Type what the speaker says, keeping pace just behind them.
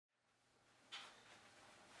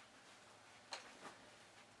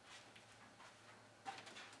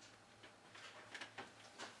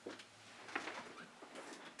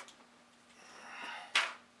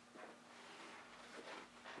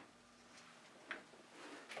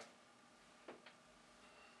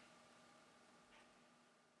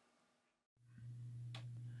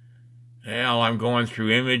Well, I'm going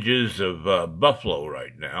through images of buffalo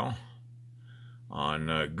right now on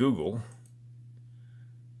Google,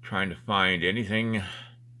 trying to find anything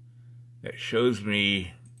that shows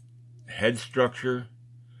me head structure,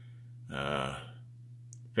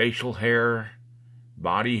 facial hair,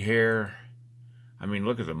 body hair. I mean,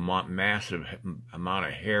 look at the massive amount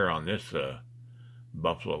of hair on this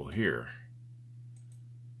buffalo here.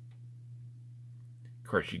 Of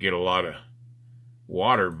course, you get a lot of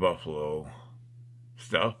water buffalo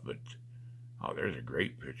stuff, but oh, there's a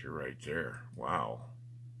great picture right there. Wow.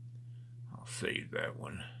 I'll save that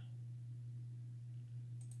one.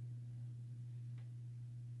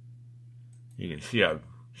 You can see I've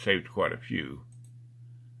saved quite a few.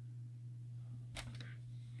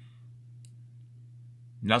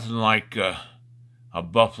 Nothing like a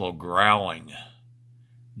buffalo growling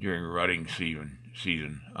during rutting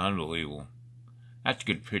season. Unbelievable. That's a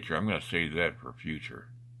good picture. I'm going to save that for future.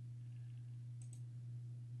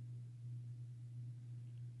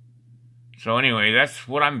 So anyway, that's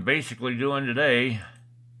what I'm basically doing today.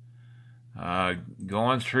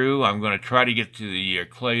 Going through, I'm going to try to get to the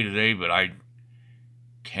clay today, but I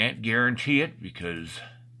can't guarantee it because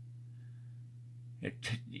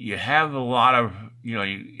you have a lot of,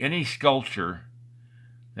 any sculpture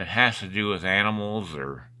that has to do with animals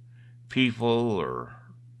or people or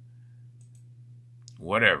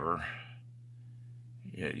whatever,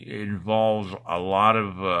 it involves a lot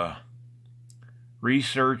of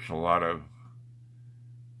research, a lot of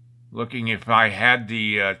looking. If I had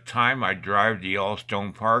the time, I'd drive to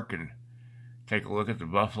Yellowstone Park and take a look at the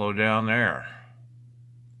buffalo down there.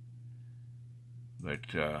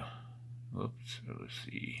 But, oops, let's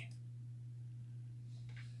see.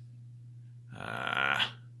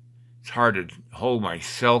 It's hard to hold my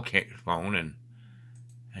cell phone and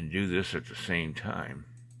do this at the same time.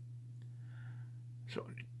 So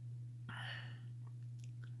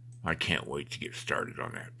I can't wait to get started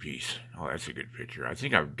on that piece. Oh, that's a good picture. I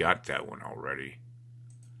think I've got that one already.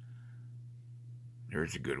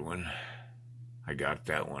 There's a good one. I got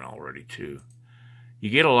that one already too. You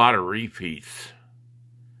get a lot of repeats,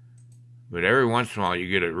 but every once in a while you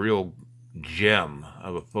get a real gem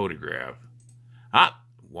of a photograph. Ah,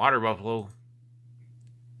 water buffalo.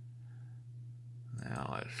 Now,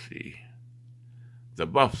 let's see. The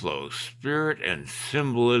buffalo, spirit and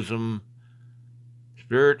symbolism,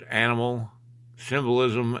 spirit, animal,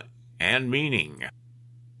 symbolism, and meaning.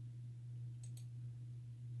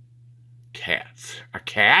 Cats. A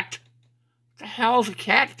cat? What the hell is a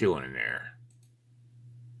cat doing in there?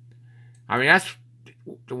 I mean, that's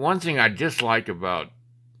the one thing I dislike about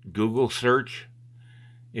Google search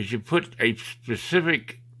is you put a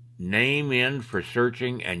specific name in for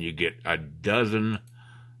searching and you get a dozen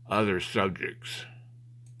other subjects.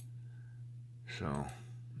 So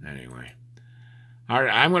anyway, all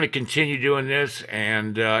right, I'm going to continue doing this,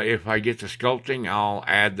 and if I get to sculpting, I'll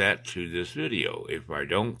add that to this video. If I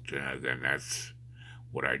don't, then that's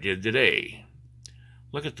what I did today.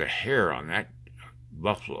 Look at the hair on that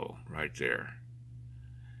buffalo right there.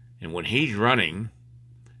 And when he's running,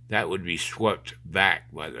 that would be swept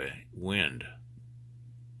back by the wind.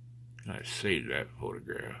 I saved that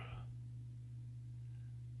photograph.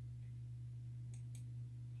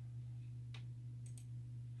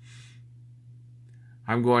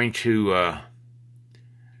 I'm going to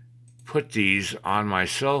put these on my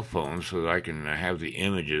cell phone so that I can have the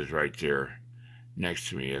images right there next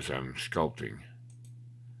to me as I'm sculpting.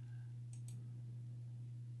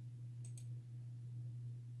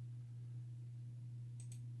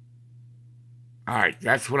 All right,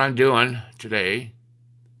 that's what I'm doing today.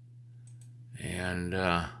 And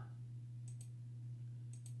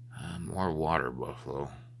more water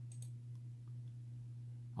buffalo.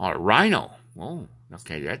 Oh, rhino. Oh,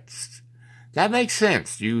 okay, that makes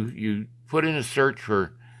sense. You put in a search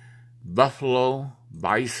for buffalo,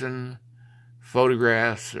 bison,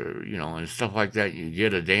 photographs, or and stuff like that. You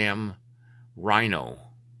get a damn rhino.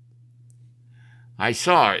 I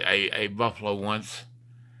saw a buffalo once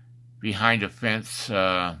behind a fence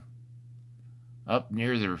up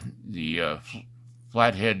near the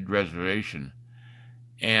Flathead Reservation,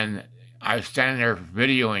 and I was standing there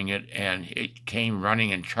videoing it, and it came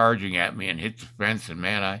running and charging at me and hit the fence, and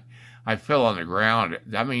man, I fell on the ground.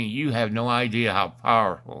 I mean, you have no idea how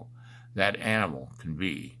powerful that animal can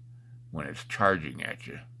be when it's charging at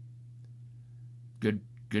you. Good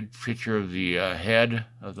picture of the head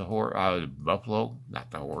of the the buffalo,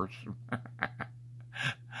 not the horse.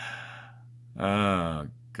 Oh,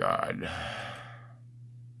 God.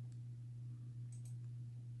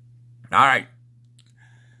 All right.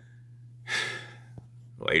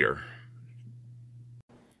 Later.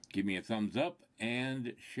 give me a thumbs up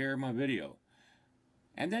and share my video.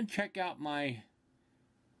 And then check out my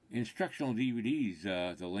instructional DVDs,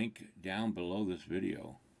 the link down below this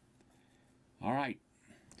video. Alright,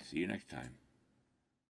 see you next time.